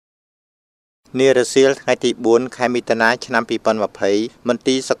នារសៀលថ្ងៃទី4ខែមិថុនាឆ្នាំ2020មន្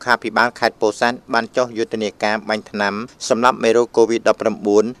ទីរសុខាភិបាលខេត្តពោធិ៍សាត់បានចុះយុទ្ធនាការបាញ់ថ្នាំសម្រាប់មេរោគ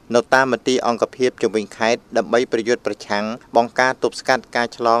COVID-19 នៅតាមមន្ទីរអង្គភាពជុំវិញខេត្តដើម្បីប្រយុទ្ធប្រឆាំងបង្ការទប់ស្កាត់ការ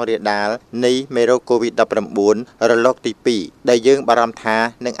ឆ្លងរាលដាលនៃមេរោគ COVID-19 រលកទី2ដែលយើងបារម្ភថា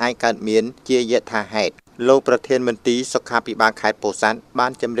នឹងអាចកើតមានជាយថាហេតុលោកប្រធានមន្ទីរសុខាភិបាលខេត្តពោធិ៍សាត់បា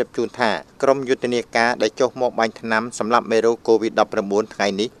នជម្រាបជូនថាក្រុមយុទ្ធនាការដែលចុះមកបាញ់ថ្នាំសម្រាប់មេរោគ COVID-19 ថ្ងៃ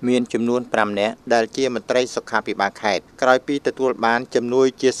នេះមានចំនួន5នាក់ដែលជាមន្ត្រីសុខាភិបាលខេត្តក្រោយពីទទួលបានជំនួយ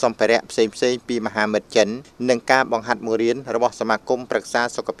ជាសម្ភារៈផ្សេងៗពីមហាមិត្តចិននិងការបង្ហាត់បង្រៀនរបស់សមាគមប្រឹក្សា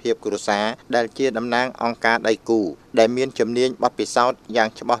សុខភាពគ្រួសារដែលជាតំណាងអង្គការដៃគូដែលមានជំនាញបទពិសោធន៍យ៉ាង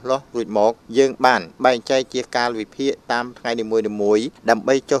ច្បាស់លាស់រួចមកយើងបានបែងចែកជាកាលវិភាគតាមថ្ងៃនីមួយៗដើម្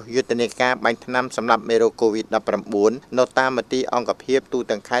បីចុះយុទ្ធនាការបាញ់ថ្នាំសម្រាប់មេរោគ COVID-19 នៅតាមមន្ទីរអង្គភាពទូ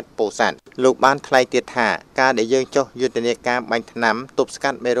ទាំងខេត្តពោធិ៍សាត់លោកបានថ្លែងទៀតថាការដែលយើងចុះយុទ្ធនាការបាញ់ថ្នាំទប់ស្កា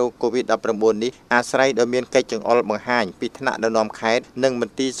ត់មេរោគ COVID-19 នេះអាស្រ័យដោយមានកិច្ចចង្អុលបង្ហាញពីថ្នាក់ដឹកនាំខេត្តនិងម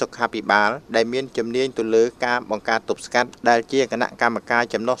ន្ទីរសុខាភិបាលដែលមានជំនាញទៅលើការបង្ការទប់ស្កាត់ដែលជាគណៈកម្មការ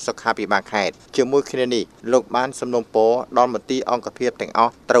ចំណុះសុខាភិបាលខេត្តជាមួយគ្នានេះលោកបានសំណូមពរដល់មន្ទីរអង្គភាពទាំងអ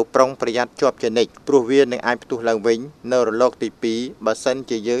ស់ត្រូវប្រុងប្រយ័ត្នជាប់ជានិច្ចព្រោះវានឹងអាចផ្ទុះឡើងវិញនៅរលកទី2បើសិន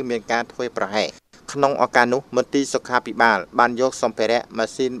ជាយើងមានការធ្វើប្រហែសក្នុងឱកាសនោះមន្ទីរសុខាភិបាលបានយកសម្ភារៈម៉ា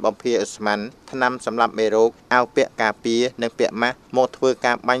ស៊ីនបំភាយឧស្ម័នថ្នាំសម្រាប់មេរោគអាវពាក់ការពារនិងពាក់ម៉ាស់មកធ្វើ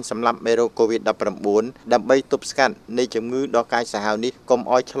ការបាញ់សម្រាប់មេរោគ COVID-19 ដើម្បីទប់ស្កាត់នៃជំងឺដ៏កាចសាហាវនេះកុំ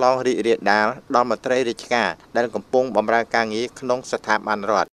ឲ្យឆ្លងរីករាលដាលដល់មន្ត្រីរាជការដែលកំពុងបម្រើការងារក្នុងស្ថាប័ន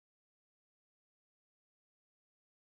រដ្ឋ